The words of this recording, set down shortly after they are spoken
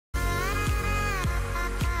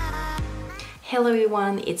Hello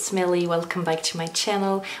everyone, it's Melly. Welcome back to my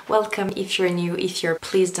channel. Welcome if you're new. If you're,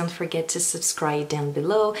 please don't forget to subscribe down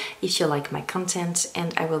below if you like my content,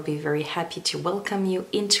 and I will be very happy to welcome you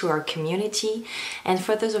into our community. And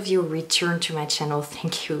for those of you who return to my channel,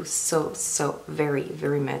 thank you so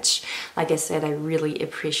very much. Like I said, I really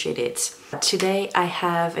appreciate it. Today I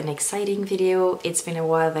have an exciting video. It's been a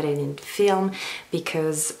while that I didn't film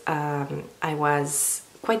because I was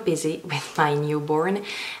quite busy with my newborn.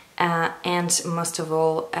 And most of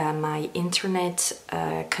all, my internet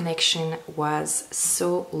connection was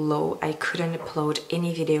so low I couldn't upload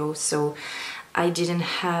any video, so I didn't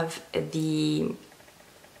have the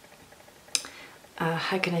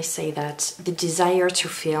how can I say that, the desire to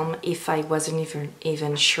film if I wasn't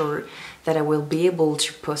even sure that I will be able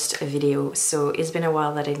to post a video. So it's been a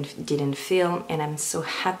while that I didn't film, and I'm so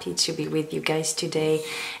happy to be with you guys today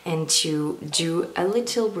and to do a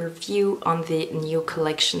little review on the new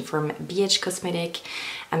collection from BH Cosmetic.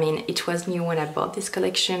 I mean, it was new when I bought this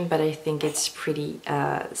collection, but I think it's pretty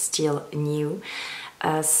still new.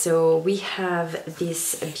 So we have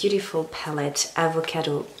this beautiful palette,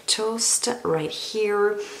 Avocado Toast, right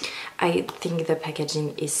here. I think the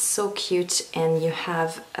packaging is so cute, and you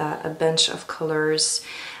have a bunch of colors,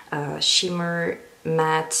 shimmer,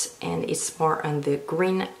 matte, and it's more on the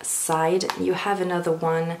green side. You have another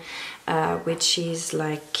one which is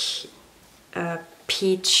like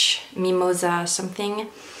peach, mimosa something,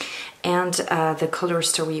 and the color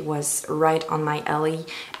story was right on my alley,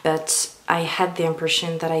 but I had the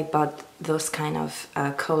impression that I bought those kind of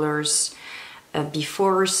colors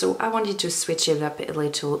before, so I wanted to switch it up a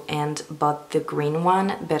little and bought the green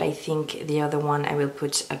one, but I think the other one, I will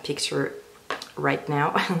put a picture right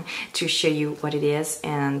now to show you what it is,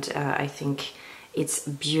 and I think it's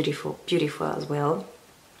beautiful as well,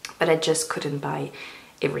 but I just couldn't buy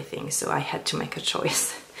everything, so I had to make a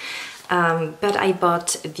choice. But I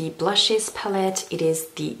bought the blushes palette. It is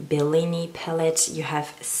the Bellini palette. You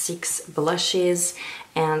have 6 blushes,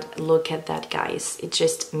 and look at that, guys. It's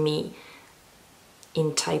just me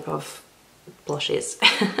in type of blushes.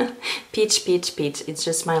 Peach. It's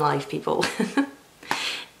just my life, people.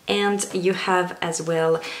 And you have as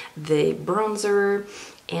well the bronzer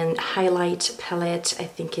and highlight palette. I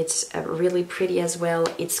think it's really pretty as well.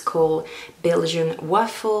 It's called Belgian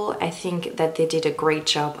Waffle. I think that they did a great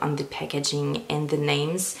job on the packaging and the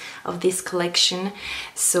names of this collection.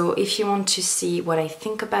 So if you want to see what I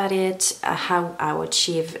think about it, how I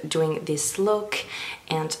achieve doing this look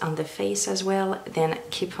and on the face as well, then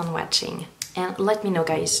keep on watching. And let me know,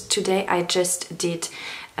 guys, today I just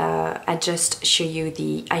show you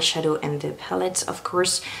the eyeshadow and the palettes, of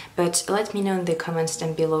course, but let me know in the comments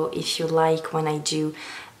down below if you like when I do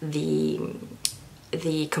the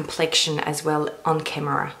complexion as well on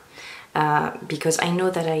camera, because I know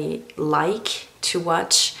that I like to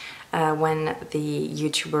watch when the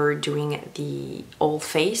YouTuber doing the whole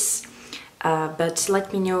face. But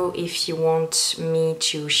let me know if you want me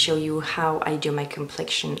to show you how I do my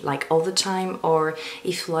complexion like all the time, or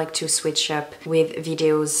if you like to switch up with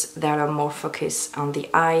videos that are more focused on the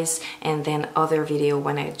eyes and then other video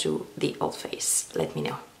when I do the whole face. Let me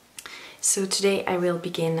know. So today I will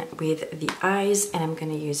begin with the eyes, and I'm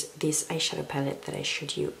gonna use this eyeshadow palette that I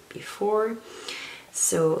showed you before.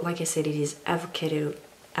 So like I said, it is avocado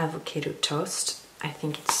toast. I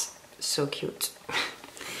think it's so cute.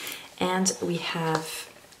 And we have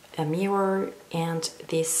a mirror and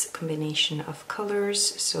this combination of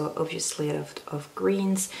colors, so obviously of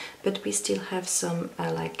greens, but we still have some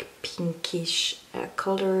like pinkish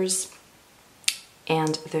colors,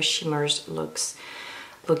 and the shimmers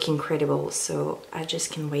look incredible, so I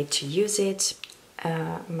just can't wait to use it.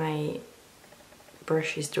 My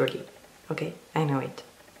brush is dirty, okay, I know it.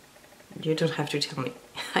 You don't have to tell me,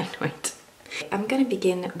 I know it. I'm gonna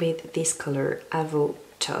begin with this color, Avo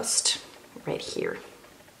Toast, right here,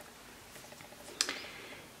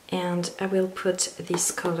 and I will put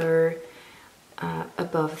this color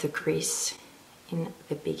above the crease in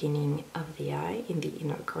the beginning of the eye, in the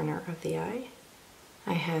inner corner of the eye.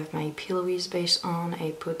 I have my Plouise base on.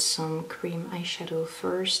 I put some cream eyeshadow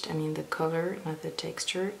first, I mean the color, not the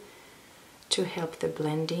texture, to help the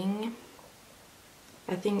blending.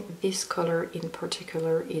 I think this color in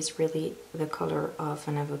particular is really the color of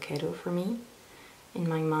an avocado for me. In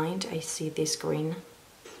my mind, I see this green.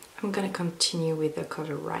 I'm gonna continue with the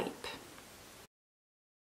color Ripe.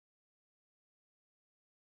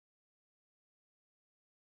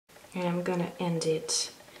 And I'm gonna end it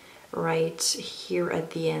right here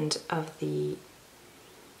at the end of the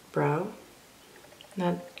brow.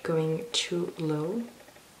 Not going too low.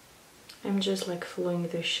 I'm just like following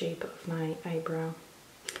the shape of my eyebrow.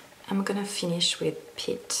 I'm gonna finish with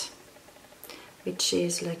Pit, which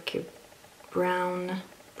is like a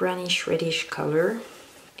brownish reddish color,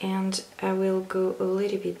 and I will go a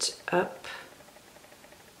little bit up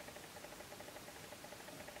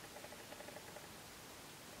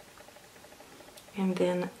and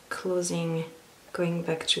then closing, going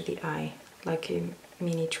back to the eye like a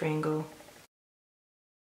mini triangle.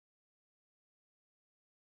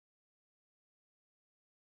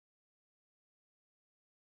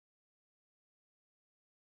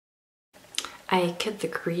 I cut the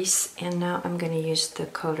crease, and now I'm gonna use the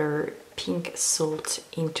color Pink Salt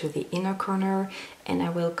into the inner corner, and I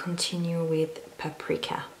will continue with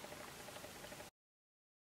Paprika.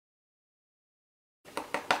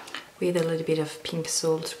 With a little bit of pink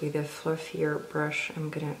salt with a fluffier brush, I'm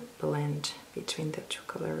gonna blend between the two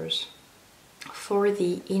colors. For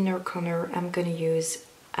the inner corner, I'm gonna use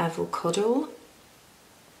Avocado,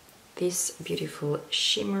 this beautiful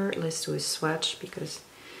shimmer. Let's do a swatch because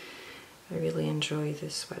I really enjoy the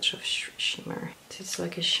swatch of shimmer. It's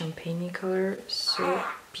like a champagne color, so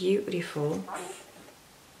beautiful.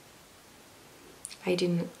 I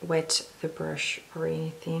didn't wet the brush or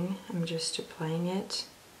anything, I'm just applying it.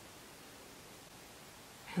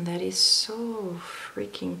 And that is so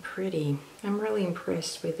freaking pretty. I'm really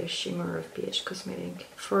impressed with the shimmer of BH Cosmetic.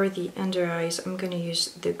 For the under eyes, I'm gonna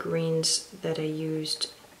use the greens that I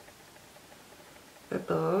used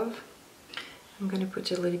above. I'm gonna put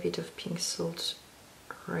a little bit of pink salt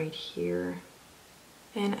right here.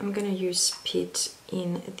 And I'm gonna use Pit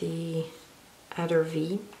in the outer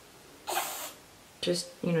V, just,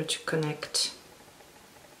 you know, to connect.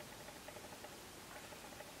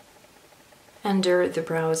 Under the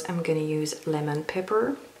brows, I'm gonna use Lemon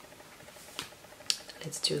Pepper.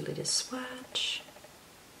 Let's do a little swatch.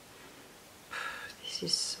 This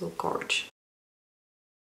is so gorgeous.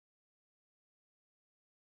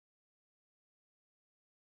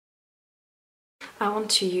 I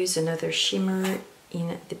want to use another shimmer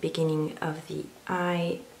in the beginning of the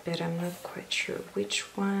eye, but I'm not quite sure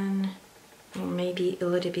which one. Or maybe a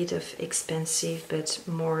little bit of Expensive, but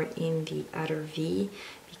more in the outer V,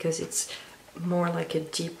 because it's more like a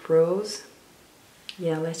deep rose.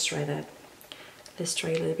 Yeah, let's try that. Let's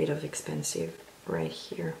try a little bit of Expensive right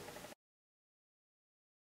here.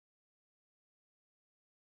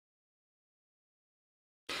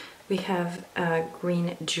 We have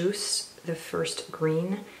green juice, the first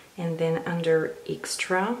green, and then under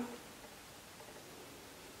Extra.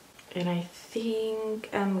 And I think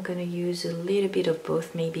I'm gonna use a little bit of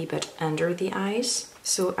both maybe, but under the eyes.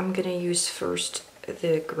 So I'm gonna use first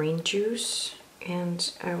the green juice,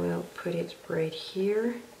 and I will put it right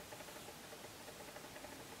here.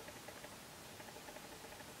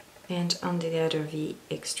 And under the other V,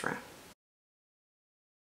 Extra.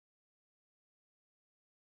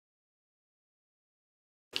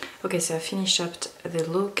 Okay, so I finished up the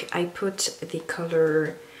look. I put the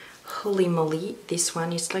color Holy Moly. This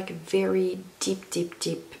one is like very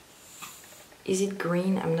deep. Is it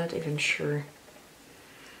green? I'm not even sure.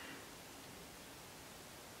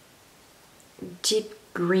 Deep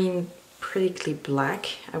green, practically black,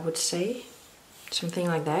 I would say. Something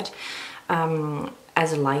like that.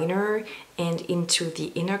 As a liner, and into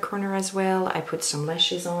the inner corner as well, I put some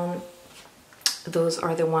lashes on. Those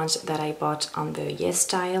are the ones that I bought on the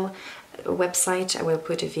YesStyle website. I will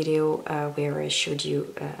put a video where I showed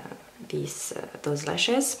you those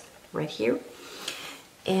lashes right here.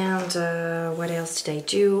 And what else did I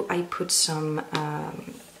do? I put some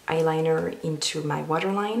eyeliner into my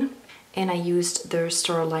waterline, and I used the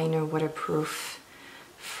Store Liner Waterproof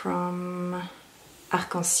from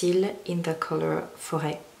Arcancil in the color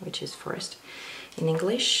Forêt, which is forest in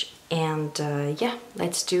English. And yeah,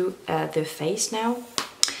 let's do the face now.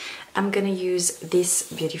 I'm gonna use this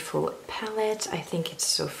beautiful palette. I think it's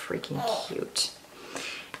so freaking cute.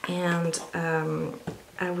 And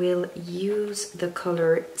I will use the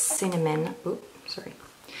color Cinnamon,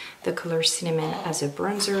 the color Cinnamon as a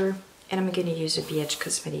bronzer. And I'm gonna use a BH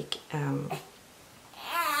Cosmetic,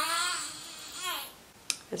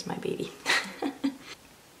 that's my baby.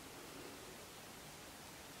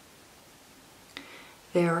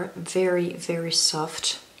 They are very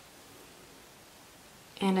soft,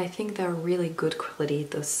 and I think they're really good quality,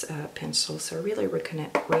 those pencils. I really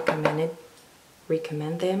recommend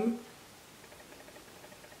them.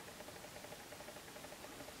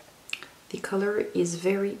 The color is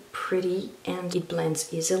very pretty and it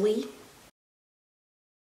blends easily.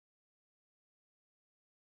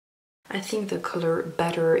 I think the color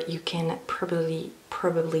better, you can probably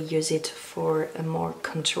use it for a more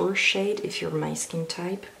contour shade if you're my skin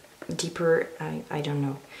type. Deeper, I don't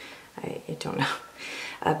know. I don't know.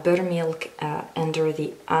 buttermilk under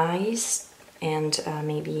the eyes, and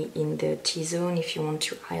maybe in the T-zone if you want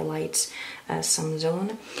to highlight some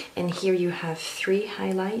zone. And here you have 3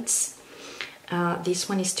 highlights. This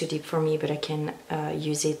one is too deep for me, but I can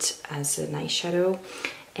use it as an eyeshadow.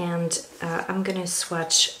 And I'm gonna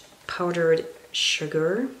swatch powdered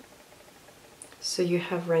sugar. So you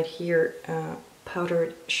have right here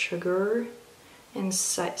powdered sugar and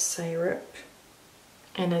syrup.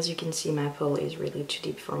 And as you can see, maple is really too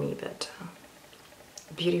deep for me, but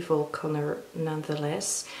beautiful color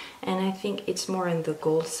nonetheless. And I think it's more on the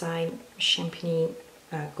gold side, champagne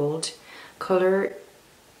gold color,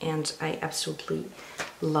 and I absolutely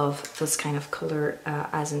love this kind of color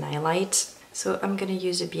as an highlight. So I'm gonna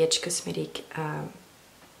use a BH Cosmetic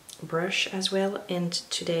brush as well, and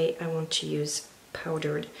today I want to use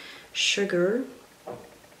powdered sugar.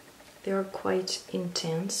 They are quite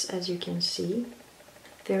intense, as you can see.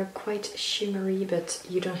 They're quite shimmery, but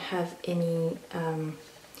you don't have any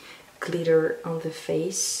glitter on the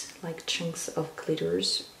face, like chunks of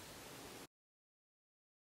glitters.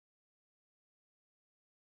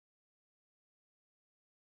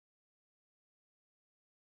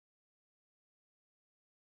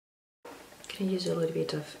 Can use a little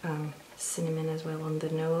bit of cinnamon as well on the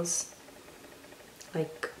nose,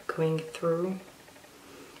 like going through.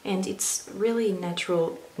 And it's really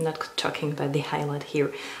natural, not talking about the highlight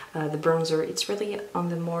here, the bronzer, it's really on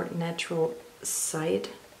the more natural side,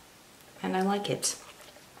 and I like it.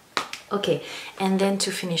 Okay, and then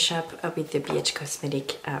to finish up with the BH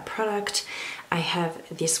Cosmetic product, I have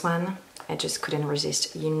this one. I just couldn't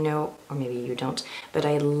resist, you know, or maybe you don't, but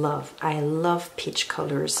I love peach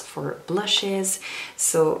colors for blushes,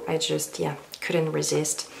 so I just, yeah, couldn't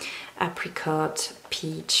resist. Apricot,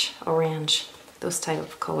 peach, orange, those type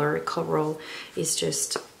of coral is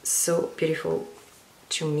just so beautiful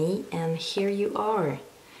to me. And here you are.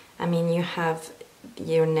 I mean, you have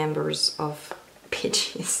your numbers of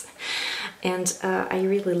peaches, and I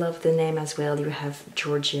really love the name as well. You have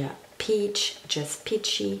Georgia Peach, Just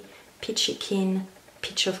Peachy, Peachy Kin,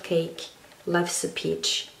 Peach of Cake, Loves a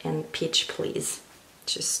Peach, and Peach Please.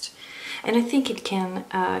 Just, and I think it can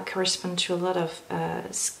correspond to a lot of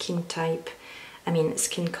skin type, I mean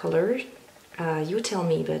skin color. You tell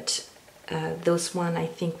me, but those one I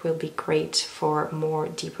think will be great for more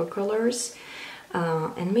deeper colors,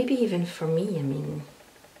 and maybe even for me. I mean,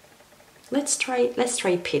 let's try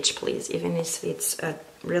Peach Please, even if it's a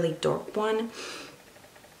really dark one.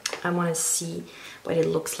 I want to see what it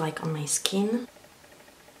looks like on my skin.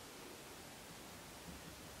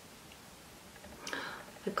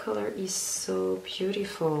 The color is so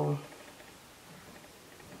beautiful.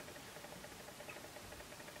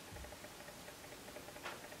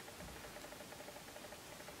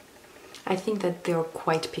 I think that they're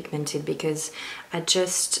quite pigmented because I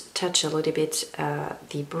just touched a little bit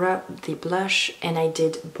the blush, and I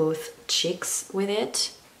did both cheeks with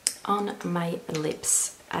it. On my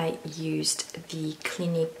lips, I used the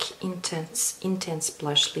Clinique Intense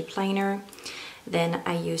Blush Lip Liner. Then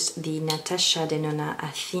I used the Natasha Denona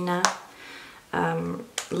Athena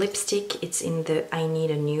lipstick. It's in the I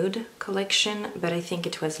Need a Nude collection, but I think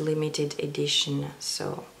it was limited edition,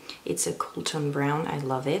 so it's a cool tone brown. I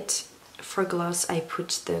love it. For gloss, I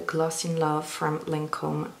put the Gloss in Love from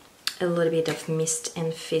Lancôme, a little bit of Mist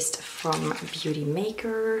and Fist from Beauty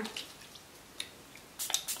Maker.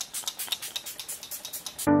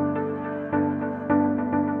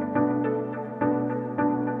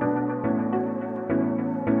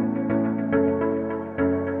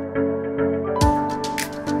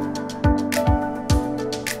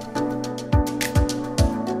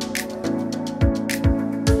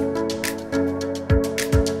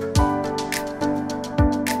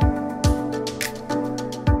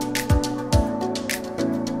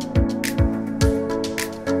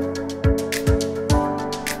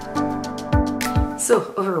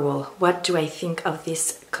 So overall, what do I think of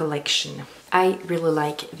this collection? I really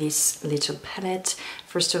like this little palette.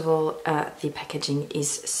 First of all, the packaging is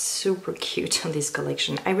super cute on this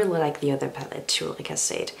collection. I really like the other palette too, like I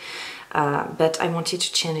said, but I wanted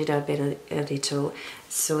to change it up a little,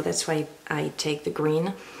 so that's why I take the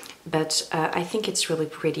green. But I think it's really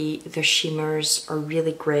pretty. The shimmers are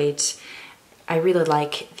really great. I really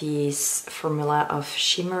like this formula of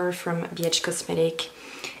shimmer from BH Cosmetic.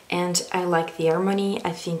 And I like the harmony.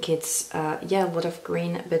 I think it's, yeah, a lot of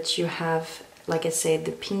green, but you have, like I said,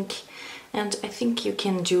 the pink. And I think you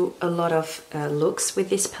can do a lot of looks with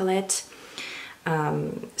this palette.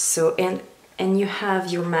 So, and you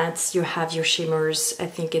have your mattes, you have your shimmers. I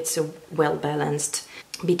think it's a well balanced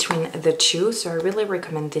between the two. So I really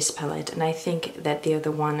recommend this palette. And I think that the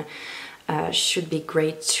other one should be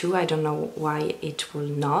great too. I don't know why it will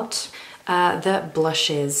not. The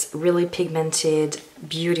blushes, really pigmented,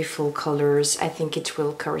 beautiful colors. I think it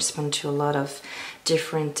will correspond to a lot of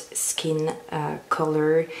different skin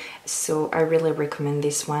color, so I really recommend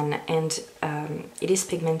this one. And it is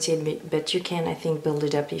pigmented, but you can, I think, build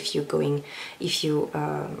it up if you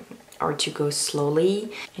are to go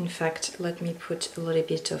slowly. In fact, let me put a little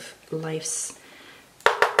bit of Life's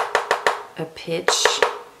a Peach,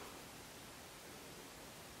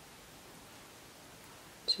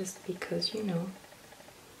 just because, you know,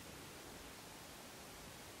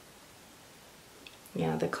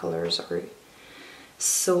 yeah, the colors are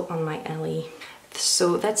so on my alley.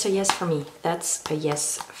 So that's a yes for me. That's a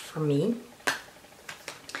yes for me.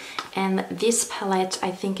 And this palette,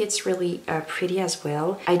 I think it's really pretty as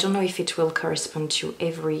well. I don't know if it will correspond to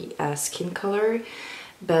every skin color,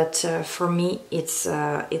 but for me it's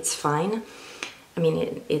fine. I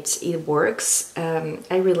mean, it works.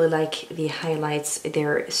 I really like the highlights.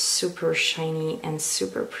 They're super shiny and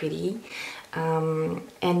super pretty.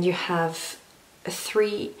 And you have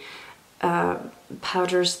 3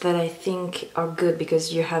 powders that I think are good,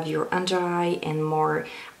 because you have your under eye and more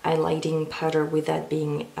highlighting powder with that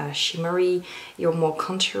being shimmery, your more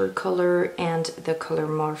contour color, and the color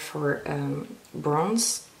more for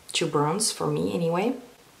bronze, to bronze for me anyway.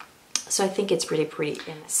 So I think it's really pretty.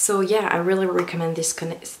 So yeah, I really recommend this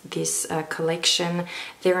collection.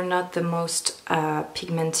 They're not the most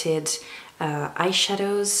pigmented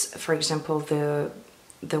eyeshadows. For example,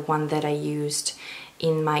 the one that I used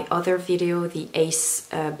in my other video, the Ace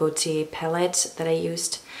Beauté palette that I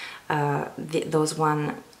used, those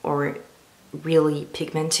one are really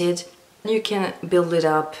pigmented. You can build it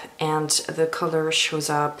up and the color shows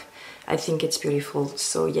up. I think it's beautiful.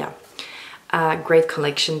 So yeah. Great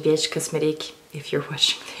collection, BH Cosmetic, if you're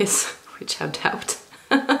watching this, which I doubt.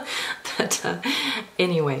 But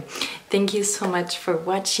anyway, thank you so much for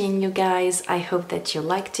watching, you guys. I hope that you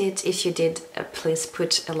liked it. If you did, please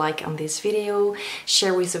put a like on this video,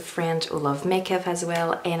 share with a friend who loves makeup as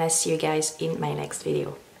well, and I see you guys in my next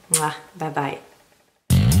video. Mwah, bye bye.